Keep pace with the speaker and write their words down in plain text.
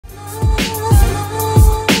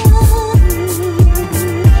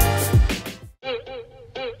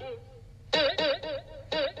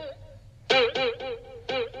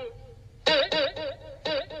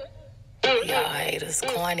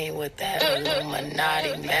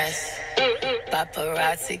Illuminati mess.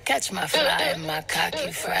 Paparazzi catch my fly and my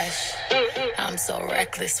cocky fresh. I'm so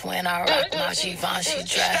reckless when I rock my Givenchy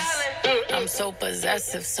dress. I'm so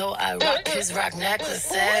possessive, so I rock his rock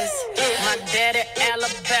necklaces. My daddy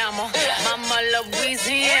Alabama, mama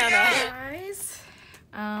Louisiana. Guys,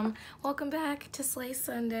 welcome back to Slay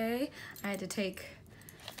Sunday. I had to take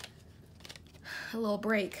a little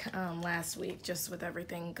break last week just with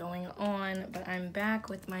everything going on, but I'm back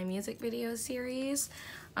with my music video series.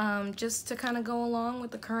 Just to kind of go along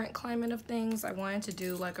with the current climate of things, I wanted to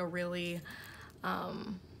do like a really,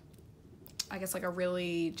 I guess like a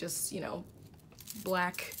really just, you know,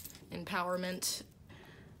 black empowerment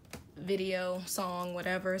video, song,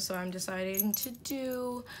 whatever. So I'm deciding to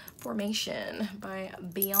do Formation by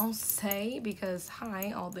Beyonce because,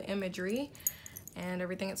 hi, all the imagery and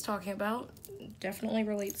everything it's talking about definitely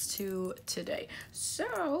relates to today.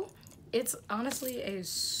 So it's honestly a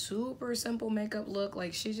super simple makeup look.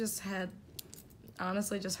 Like, she just had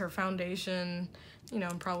honestly just her foundation, you know,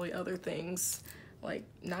 and probably other things, like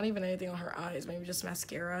not even anything on her eyes, maybe just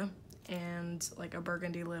mascara and like a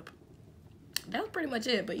burgundy lip. That was pretty much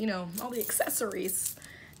it, but you know, all the accessories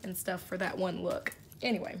and stuff for that one look.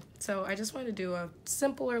 Anyway, so I just wanted to do a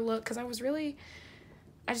simpler look because I just really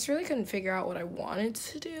couldn't figure out what I wanted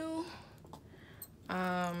to do.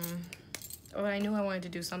 But I knew I wanted to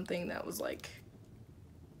do something that was like,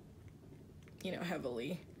 you know,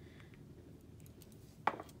 heavily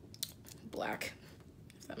black,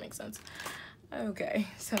 if that makes sense. Okay,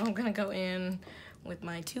 so I'm gonna go in with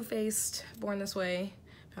my Too Faced Born This Way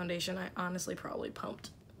foundation. I honestly probably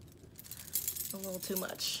pumped a little too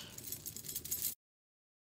much.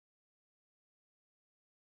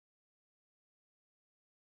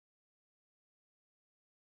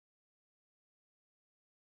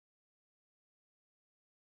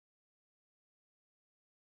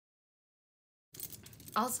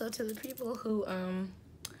 Also, to the people who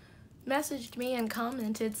messaged me and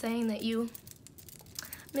commented saying that you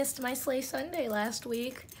missed my Slay Sunday last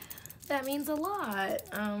week, that means a lot.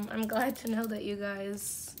 I'm glad to know that you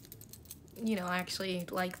guys, you know, actually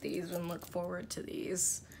like these and look forward to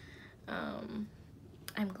these. I'm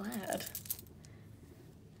glad.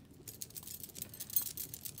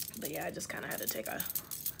 But yeah, I just kind of had to take a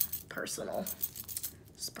personal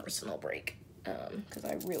break because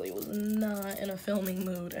I really was not in a filming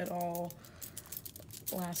mood at all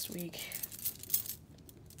last week.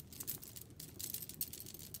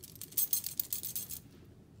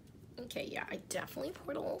 Okay, yeah, I definitely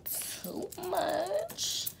poured a little too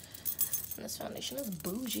much. And this foundation is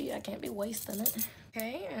bougie. I can't be wasting it.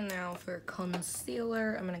 Okay, and now for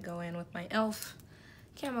concealer, I'm gonna go in with my e.l.f.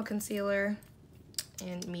 Camo Concealer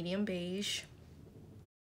in medium beige.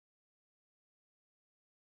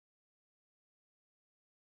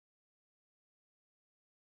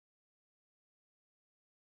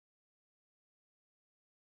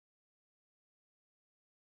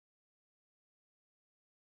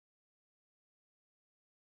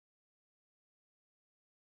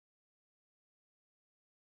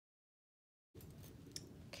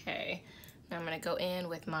 Okay, now I'm gonna go in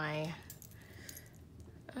with my,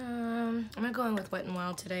 I'm gonna go in with Wet n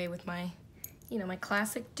Wild today with my, you know, my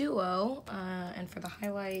classic duo. And for the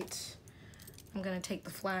highlight, I'm gonna take the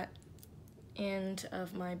flat end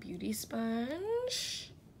of my beauty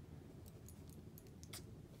sponge.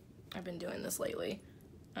 I've been doing this lately,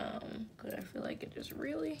 because I feel like it just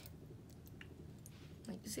really,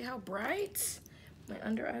 like, you see how bright my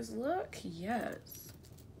under eyes look? Yes.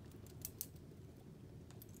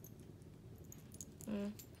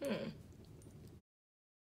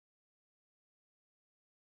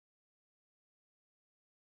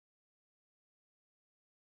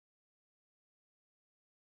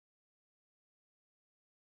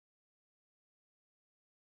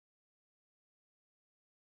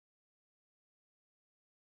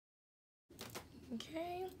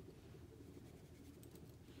 Okay.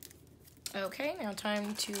 Okay, now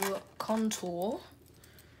time to contour.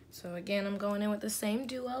 So again, I'm going in with the same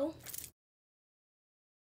duo.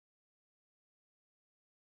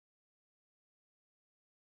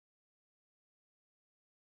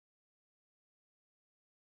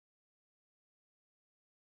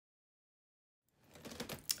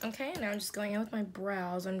 Okay, now I'm just going in with my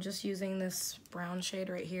brows. I'm just using this brown shade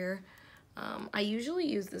right here. I usually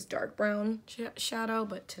use this dark brown shadow,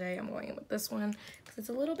 but today I'm going in with this one because it's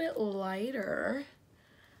a little bit lighter.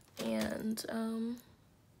 And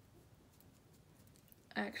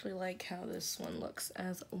I actually like how this one looks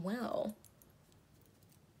as well.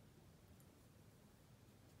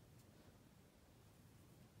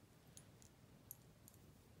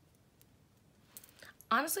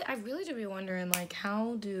 Honestly, I really do be wondering, like,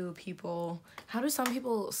 how do some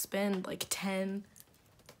people spend like 15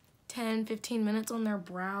 minutes on their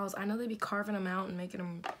brows? I know they be carving them out and making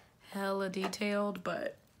them hella detailed,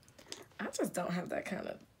 but I just don't have that kind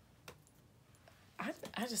of,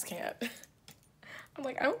 I just can't. I'm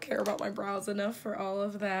like, I don't care about my brows enough for all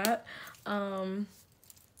of that. I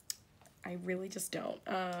really just don't.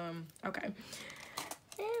 Okay.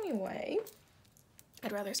 Anyway,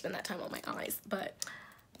 I'd rather spend that time on my eyes, but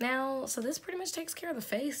now, so this pretty much takes care of the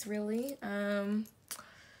face, really. Now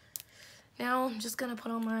I'm just gonna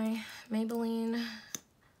put on my Maybelline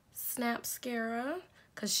Snapscara,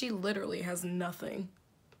 because she literally has nothing.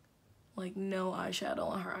 Like, no eyeshadow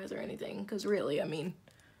on her eyes or anything. Because really, I mean,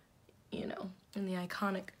 you know, in the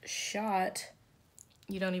iconic shot,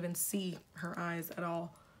 you don't even see her eyes at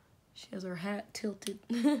all. She has her hat tilted.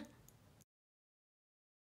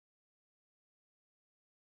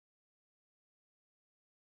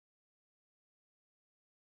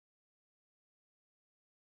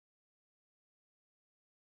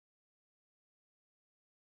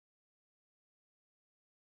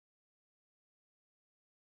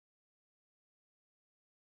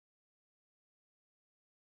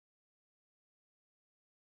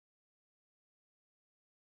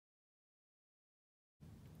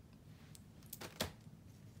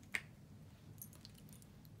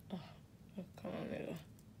 Come on, nigga.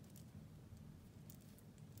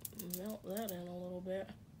 Melt that in a little bit.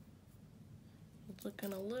 It's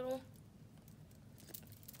looking a little.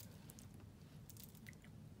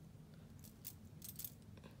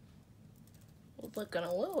 It's looking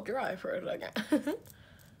a little dry for a second.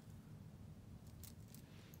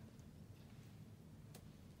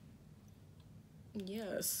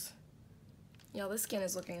 Yes. Y'all, this skin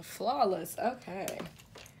is looking flawless. Okay.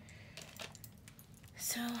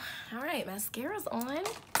 So, all right, mascara's on.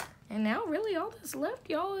 And now really all that's left,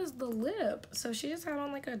 y'all, is the lip. So she just had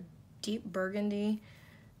on like a deep burgundy,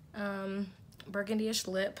 burgundy-ish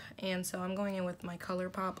lip. And so I'm going in with my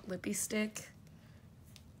ColourPop lippy stick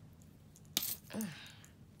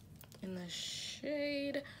in the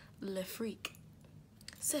shade Le Freak.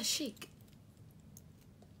 C'est chic.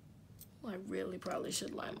 Well, I really probably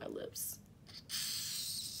should line my lips,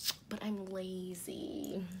 but I'm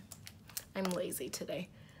lazy. I'm lazy today.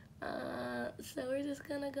 So we're just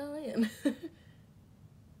gonna go in.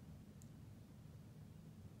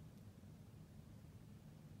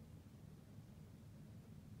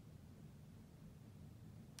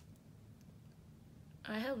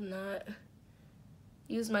 I have not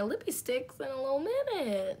used my lippy sticks in a little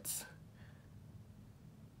minute.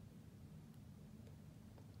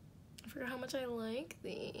 I forgot how much I like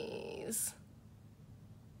these.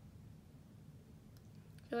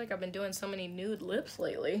 I feel like I've been doing so many nude lips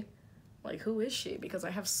lately. Like, who is she? Because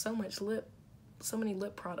I have so many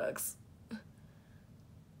lip products.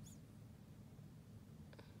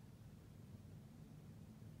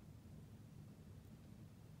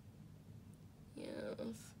 Yes.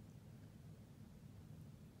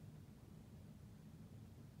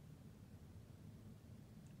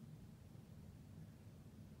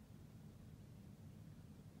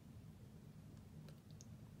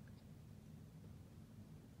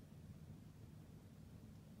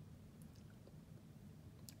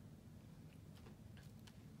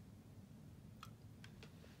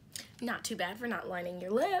 Not too bad for not lining your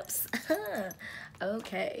lips.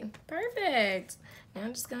 Okay, perfect. Now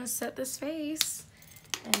I'm just gonna set this face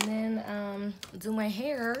and then do my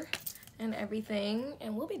hair and everything,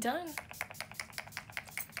 and we'll be done.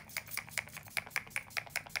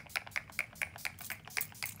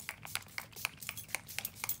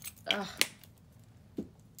 Ugh.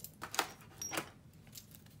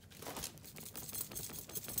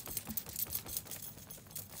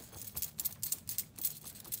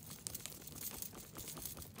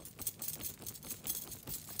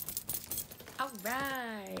 All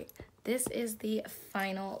right, this is the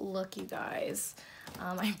final look, you guys.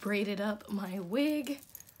 I braided up my wig.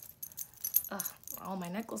 All my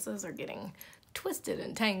necklaces are getting twisted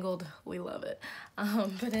and tangled. We love it.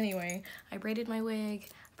 But anyway, I braided my wig,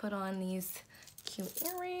 put on these cute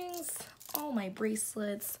earrings, all my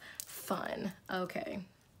bracelets. Fun. Okay.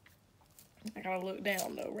 I gotta look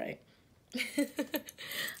down though, right?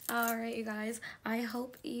 All right, you guys. I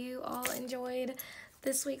hope you all enjoyed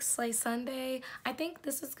this week's Slay Sunday. I think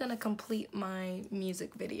this is gonna complete my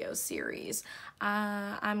music video series.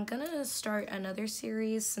 I'm gonna start another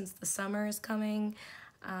series since the summer is coming.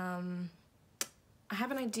 I have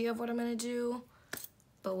an idea of what I'm gonna do,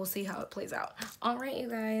 but we'll see how it plays out. All right, you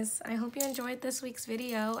guys, I hope you enjoyed this week's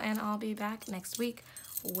video, and I'll be back next week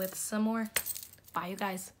with some more. Bye, you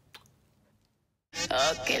guys.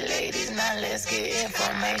 Okay, ladies, now let's get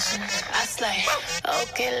information. I slay.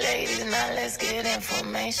 Okay, ladies, now let's get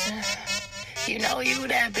information. You know you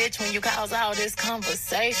that bitch when you cause all this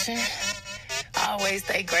conversation. Always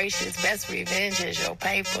stay gracious, best revenge is your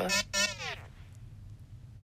paper.